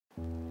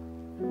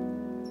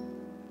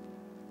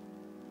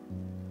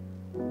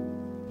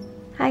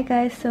Hi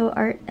guys, so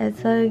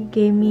Arteza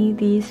gave me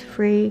these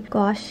free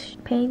gouache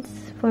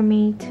paints for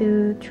me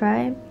to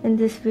try. In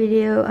this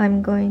video,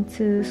 I'm going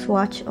to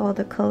swatch all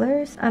the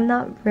colors. I'm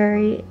not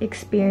very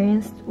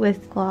experienced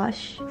with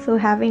gouache, so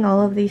having all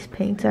of these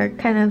paints are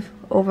kind of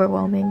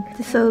overwhelming.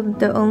 So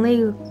the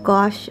only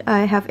gouache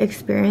I have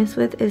experience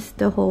with is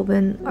the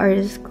Holbein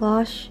artist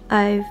gouache.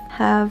 I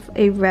have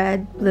a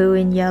red, blue,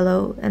 and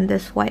yellow, and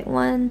this white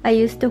one. I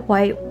use the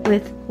white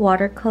with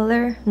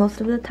watercolor most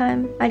of the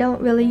time. I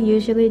don't really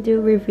usually do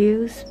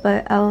reviews,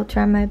 but I'll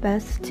try my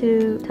best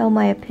to tell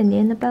my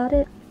opinion about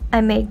it.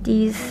 I made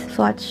these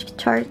swatch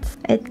charts.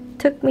 It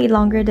took me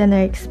longer than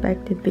I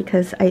expected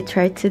because I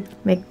tried to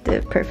make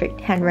the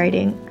perfect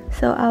handwriting.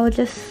 So I'll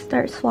just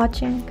start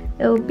swatching.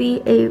 It'll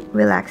be a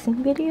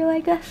relaxing video, I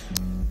guess.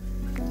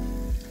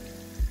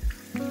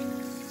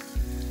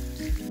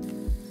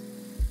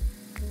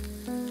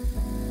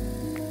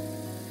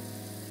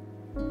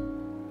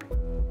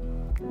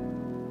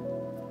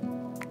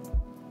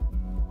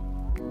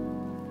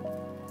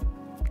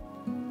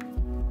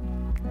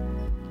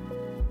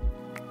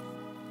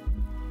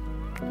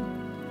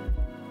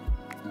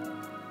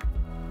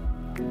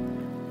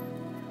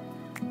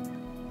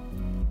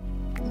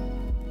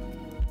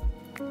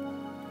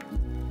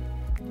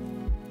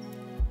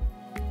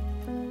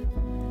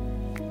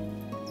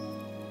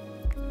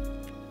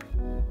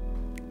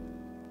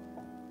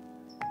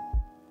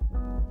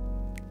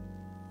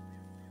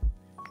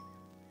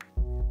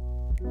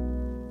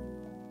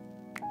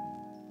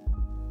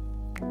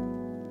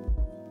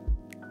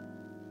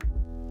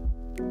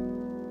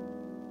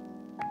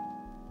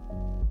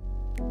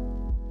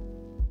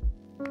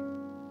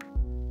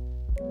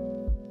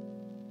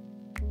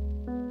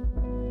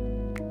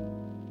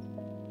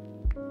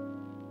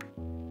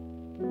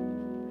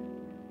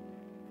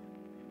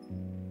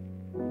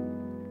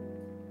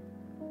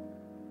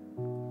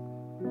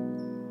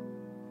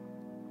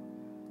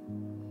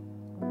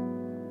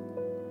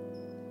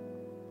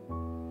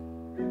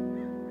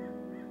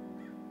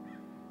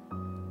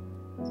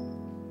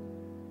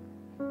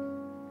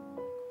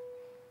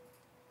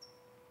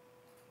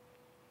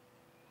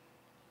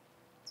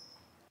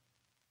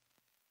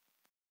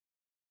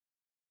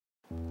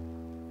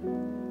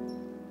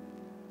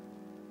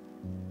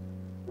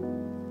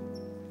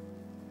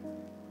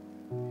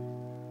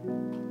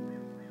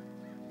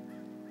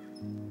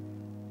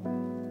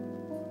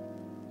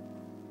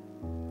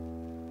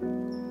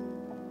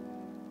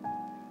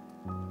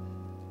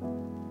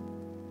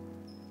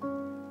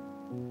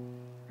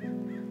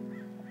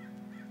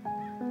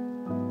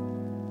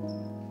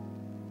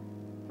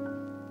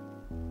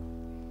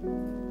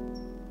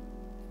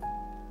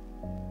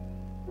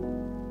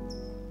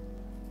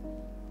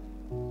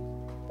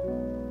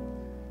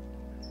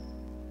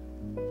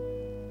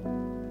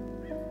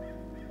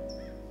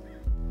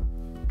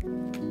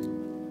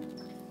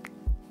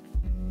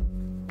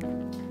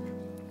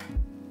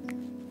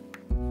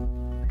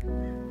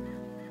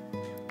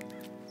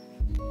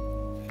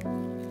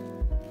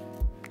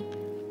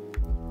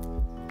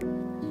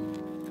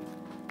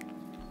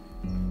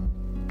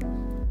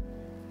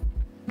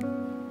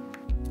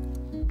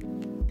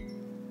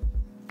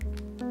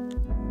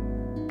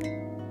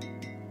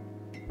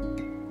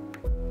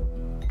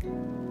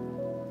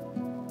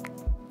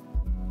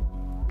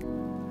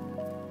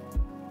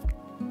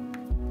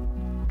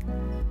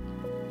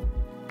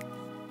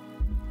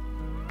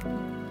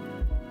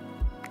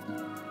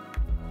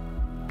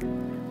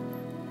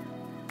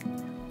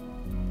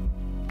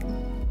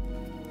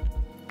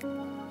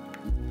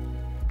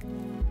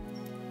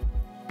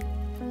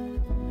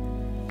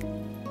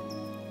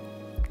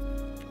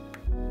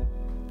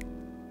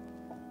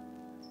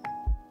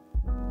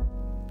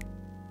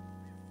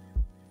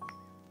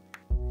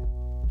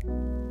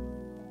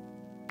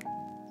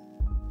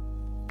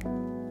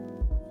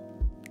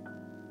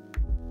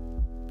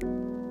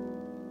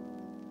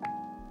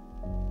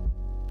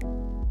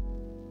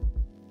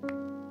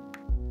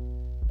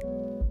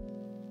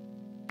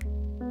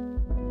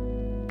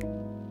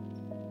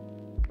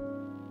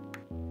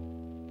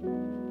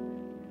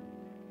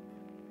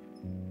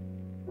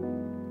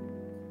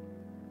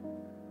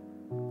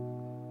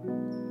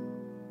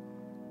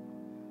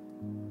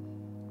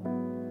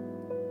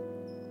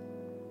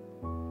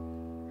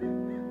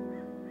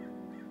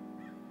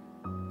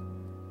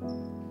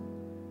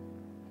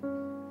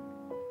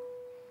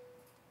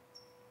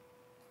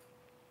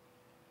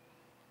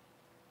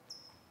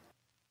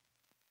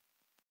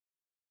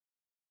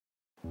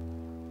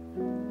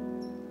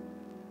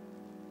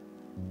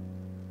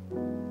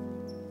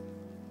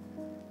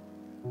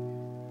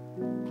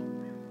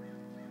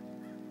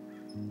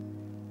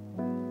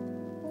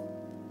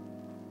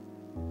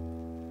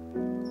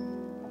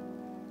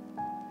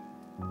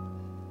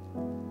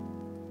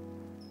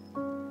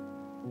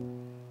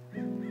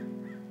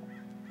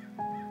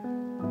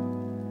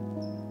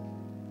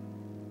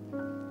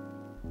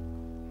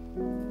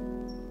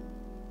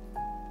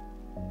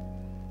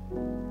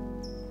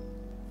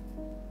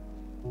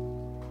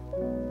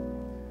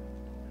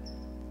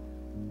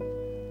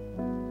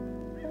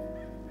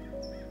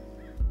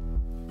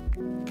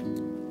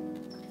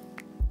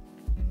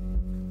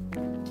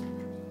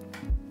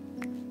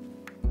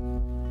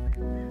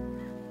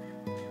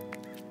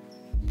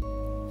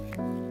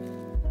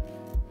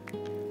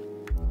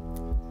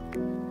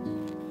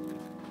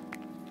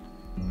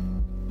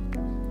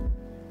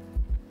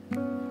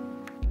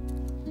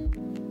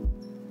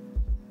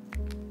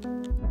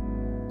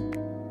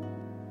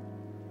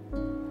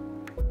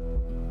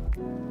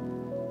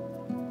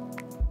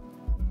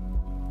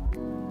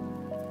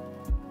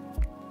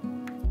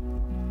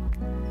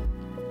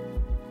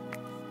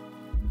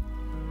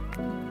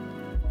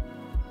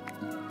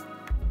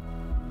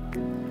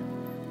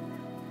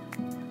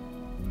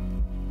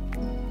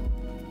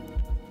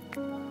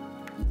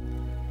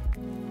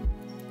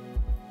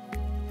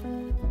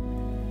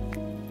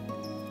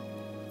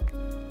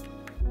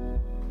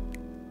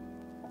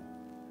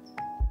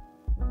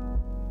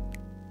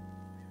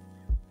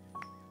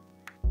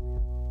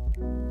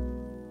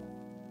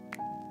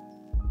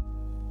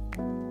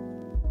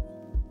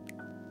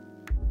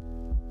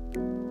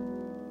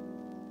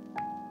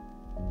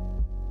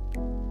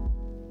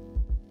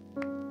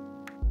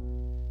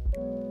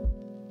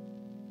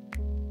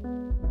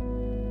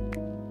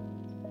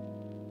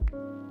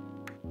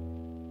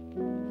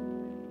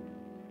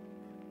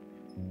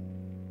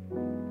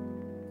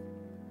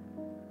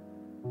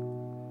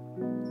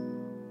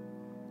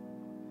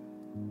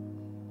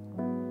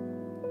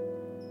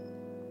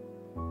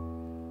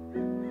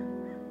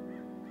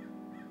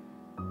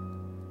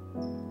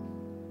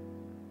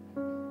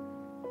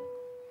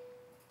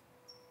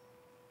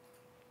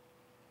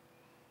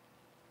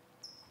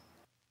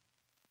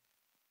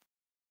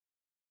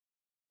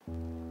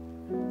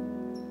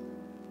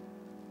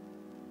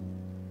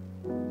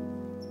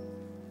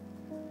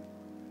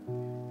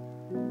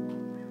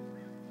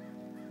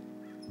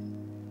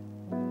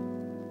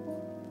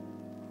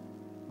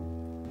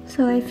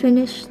 So I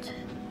finished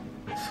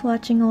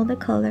swatching all the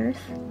colors.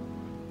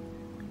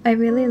 I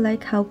really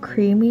like how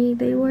creamy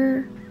they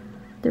were.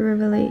 They were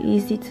really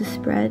easy to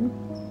spread.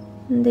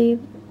 And they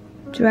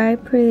dry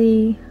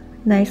pretty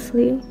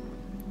nicely.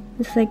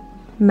 It's like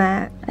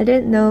matte. I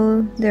didn't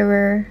know there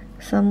were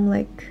some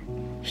like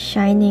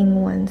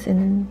shining ones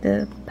in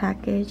the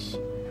package.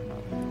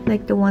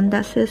 Like the one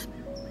that says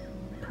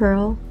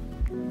pearl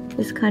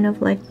is kind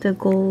of like the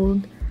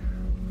gold,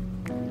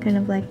 kind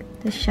of like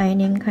the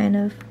shining kind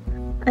of.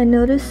 I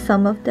noticed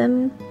some of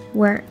them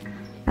weren't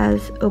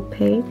as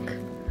opaque,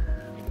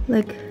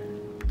 like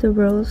the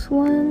rose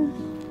one,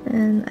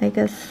 and I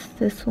guess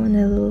this one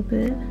a little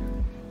bit.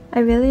 I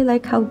really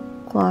like how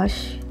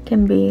gouache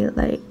can be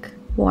like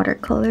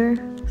watercolor,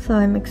 so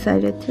I'm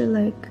excited to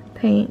like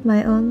paint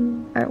my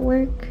own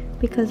artwork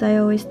because I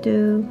always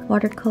do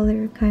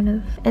watercolor kind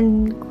of.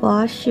 And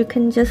gouache, you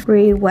can just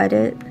re-wet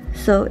it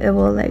so it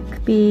will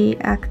like be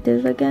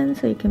active again,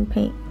 so you can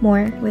paint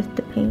more with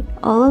the paint.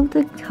 All of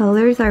the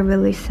colors are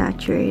really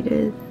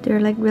saturated. They're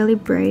like really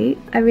bright.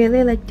 I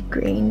really like the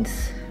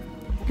greens,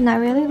 and I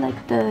really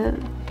like the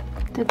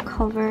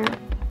cover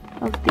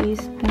of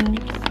these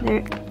paints.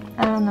 They're,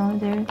 I don't know,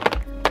 they're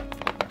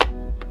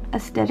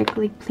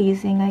aesthetically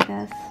pleasing, I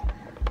guess.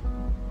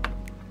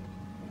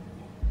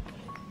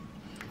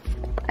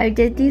 I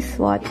did these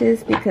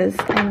swatches because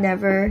I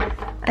never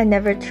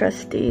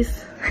trust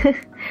these.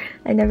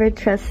 I never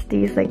trust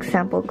these like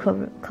sample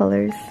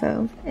colors,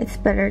 so it's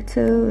better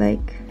to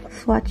like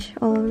swatch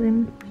all of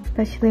them,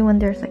 especially when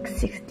there's like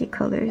 60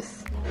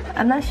 colors.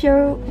 I'm not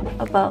sure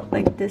about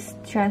like this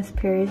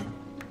transparency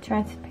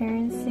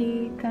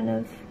kind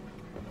of,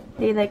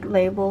 they like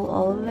label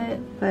all of it,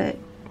 but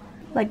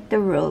like the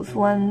rose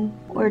one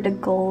or the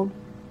gold,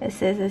 it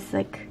says it's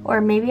like,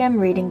 or maybe I'm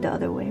reading the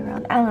other way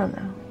around. I don't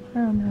know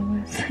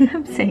what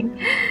I'm saying.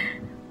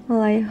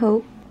 Well, I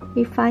hope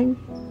you found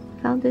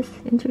this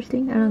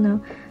interesting. I don't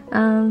know.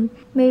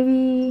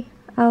 Maybe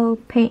I'll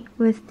paint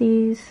with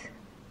these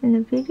in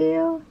the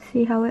video,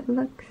 see how it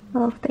looks.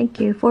 Well, thank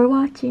you for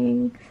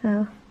watching.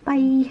 So,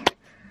 bye!